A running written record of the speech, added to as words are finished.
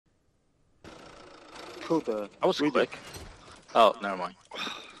kill the I was radio. quick. Oh, never mind.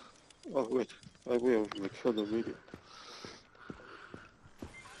 Oh wait, I will kill the radio.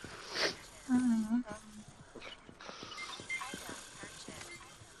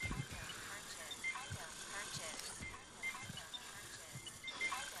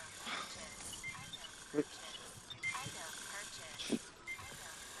 Wait.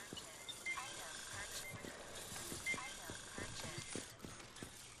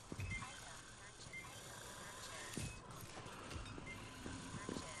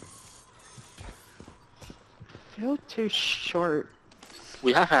 Feel too short.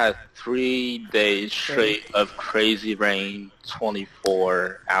 We have had 3 days straight of crazy rain,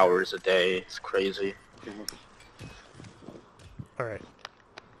 24 hours a day. It's crazy. Alright.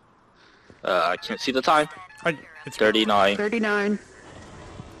 I can't see the time. It's 39. 39.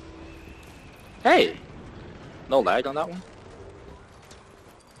 Hey! No lag on that one?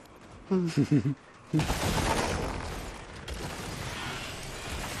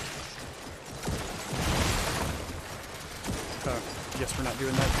 Guess we're not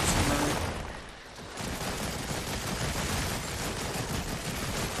doing that this time around.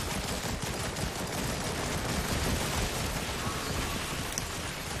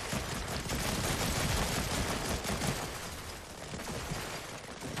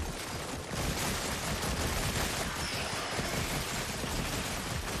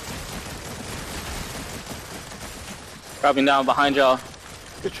 Dropping down behind y'all.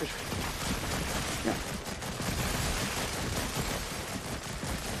 Good choice.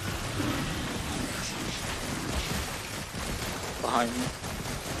 Behind me.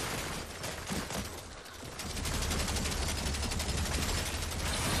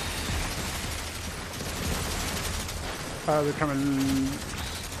 They're coming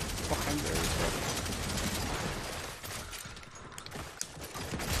behind there as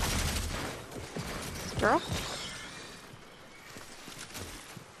well. Girl?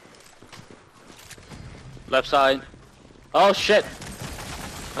 Left side. Oh shit!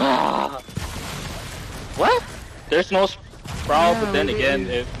 What? There's no sprawl, Yeah, but then we again,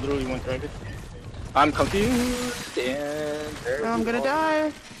 didn't. it literally went right. I'm confused and there I'm we gonna go.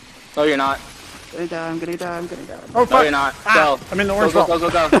 die. No, you're not. I'm gonna die. Oh No, fuck! you're not. Go. I'm in the Go, orange go, ball. go,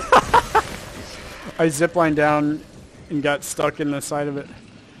 go, go. I ziplined down and got stuck in the side of it.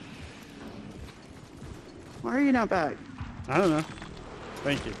 Why are you not back? I don't know.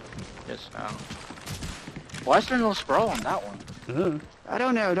 Thank you. Yes, now. Why is there no sprawl on that one? I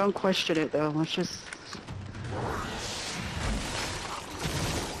don't know. Don't question it though. Let's just.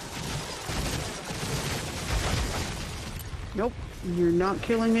 Nope. You're not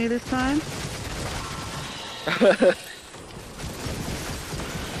killing me this time.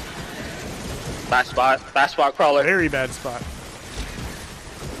 Bad spot crawler. Very bad spot.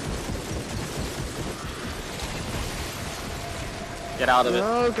 Get out of it.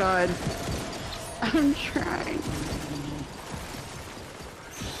 Oh god. I'm trying.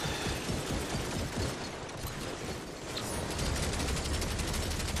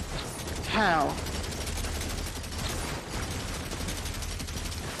 How?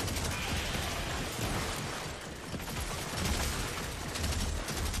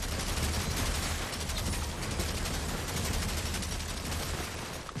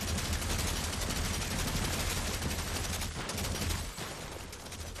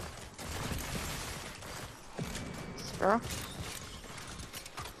 Sparrow?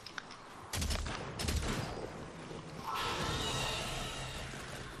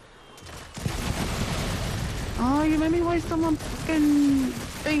 Oh, you made me waste some fucking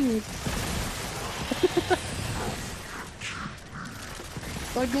things.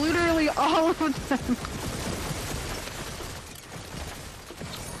 Like literally all of them.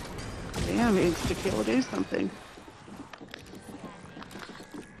 Damn, insta-kill will do something.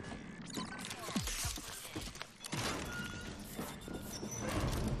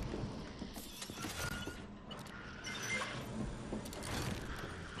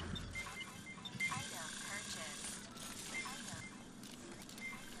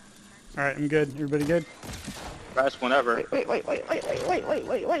 Alright, I'm good. Everybody good? Press whenever. Wait,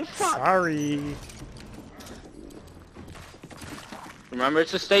 fuck! Sorry. Remember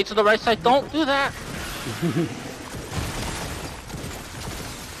to stay to the right side. Don't do that.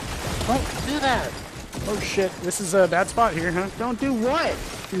 Don't do that. Oh shit, this is a bad spot here, huh? Don't do what?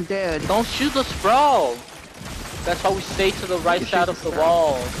 I'm dead. Don't shoot the sprawl. That's why we stay to the right side of the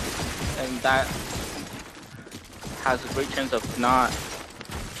wall. And that has a great chance of not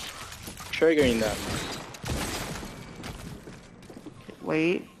triggering them.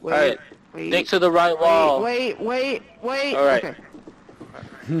 Wait. Alright, stick to the right wall. Wait. Alright. Okay.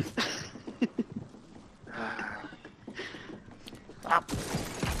 Stop.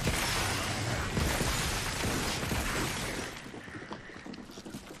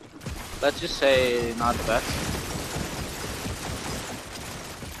 Let's just say not the best.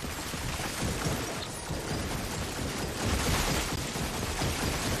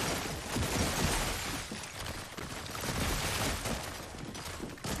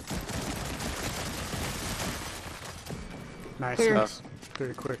 Nice. Clear. Nice.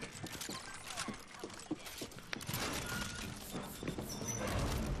 Very quick.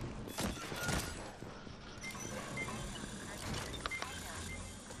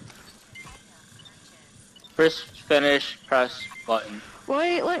 First finish, press button.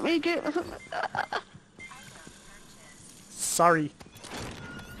 Wait, let me get. Sorry.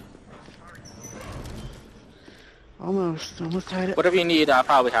 Almost had it. Whatever you need, I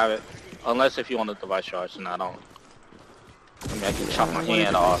probably have it. Unless if you want a device charge, and I don't. I mean, I can chop my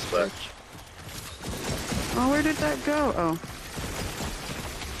hand off, but. Oh, where did that go? Oh.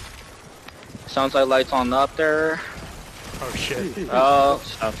 Sounds like lights on up there. Oh shit. Oh,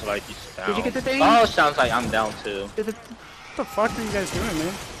 sounds like he's down. Did you get the thing? Oh, sounds like I'm down too. Did it... What the fuck are you guys doing,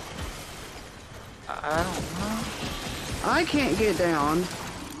 man? I don't know. I can't get down.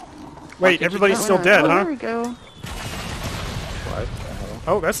 Wait, everybody's still dead, Oh, huh? there we go. What the hell?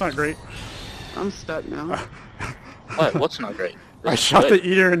 Oh, that's not great. I'm stuck now. What? What's not great? I This is shot good. the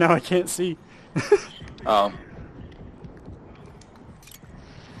eater and now I can't see. Oh.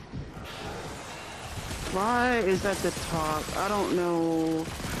 Why is that the top? I don't know.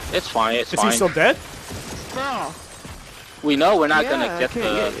 It's fine, it's Is fine. he still dead? Oh, We know we're not yeah, gonna I get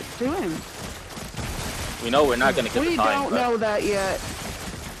can't the... get to him. We know we're not gonna get We the time, don't but... know that yet.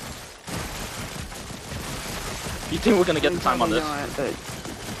 You think we're gonna get We the time on this? probably know it,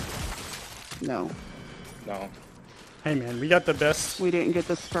 but no. No. Hey man, we got the best. We didn't get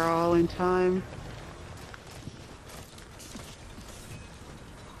the sprawl in time.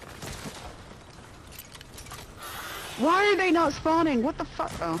 Why are they not spawning? What the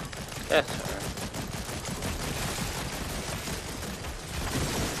fuck? Oh. Yes, sir.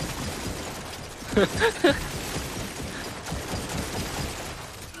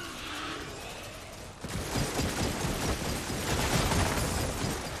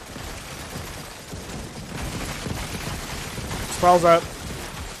 Sprawls up.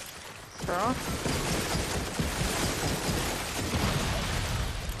 Sprawl?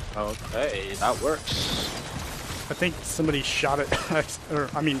 Okay, that works. I think somebody shot it. Or,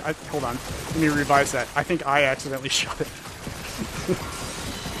 I mean, hold on. Let me revise that. I think I accidentally shot it.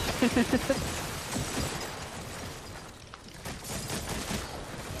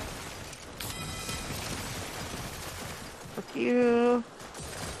 Fuck you.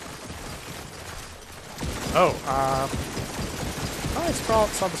 Oh, I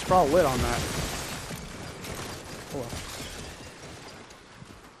saw the sprawl lit on that. Oh well.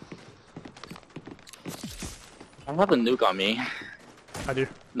 I have a nuke on me. I do.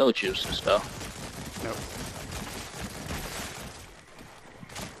 No juices though. Nope.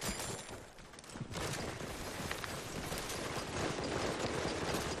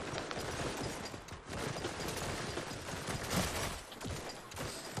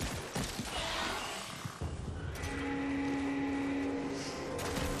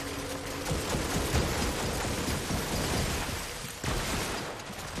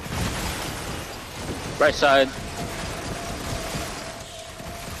 Right side.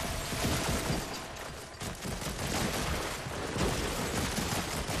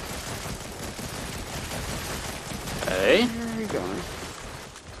 Okay. Where are we going?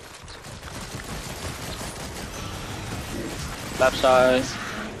 Left side.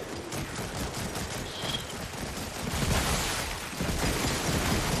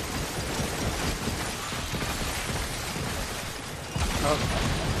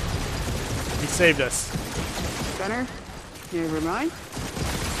 He saved us. Gunner? Never mind.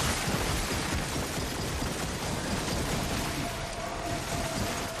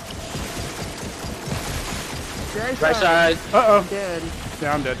 Right side. Uh-oh. Dead.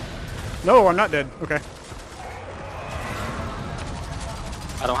 Yeah, I'm dead. No, I'm not dead. Okay.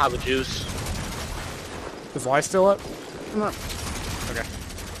 I don't have a juice. Is Lie still up? Come up. Okay.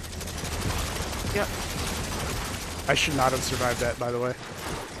 Yep. I should not have survived that, by the way.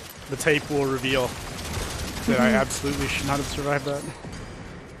 The tape will reveal that I absolutely should not have survived that.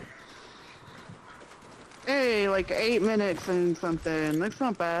 Hey, like 8 minutes and something. That's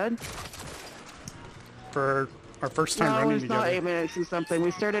not bad. For our first time No, running it's not together. 8 minutes and something.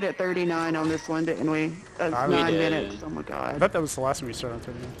 We started at 39 on this one, didn't we? That's We 9 did. minutes. Oh my I god. thought that was the last one we started on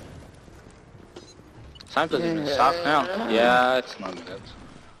 39. Time doesn't even stop now. Yeah, it's 9 minutes.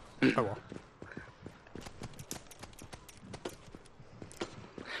 Oh well.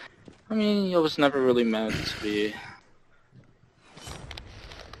 I mean, it was never really meant to be.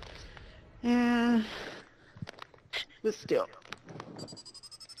 Yeah. But still.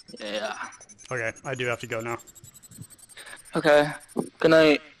 Yeah. Okay, I do have to go now. Okay. Good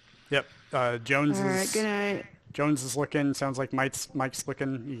night. Yep. Jones Alright, is good night. Jones is looking. Sounds like Mike's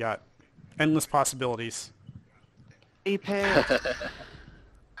looking. You got endless possibilities. Apex.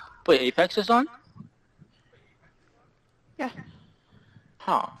 Wait, Apex is on? Yeah.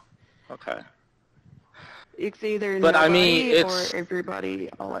 Huh. Okay. It's either But I nobody mean, it's- or everybody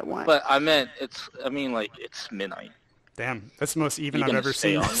all at once. But I meant like it's midnight. Damn, that's the most even You I've gonna ever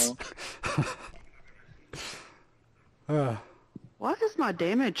stay seen on, this. Why is my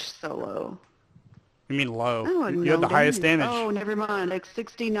damage so low? You mean low? Oh, You had the highest damage. Oh, never mind. Like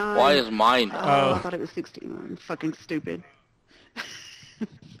 69. Why is mine? Oh, I thought it was 69. Fucking stupid.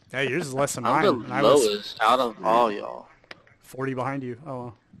 Yeah, yours is less than I'm mine. the And I was lowest out of all y'all. 40 behind you. Oh,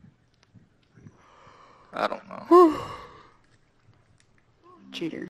 well. I don't know. Cheater.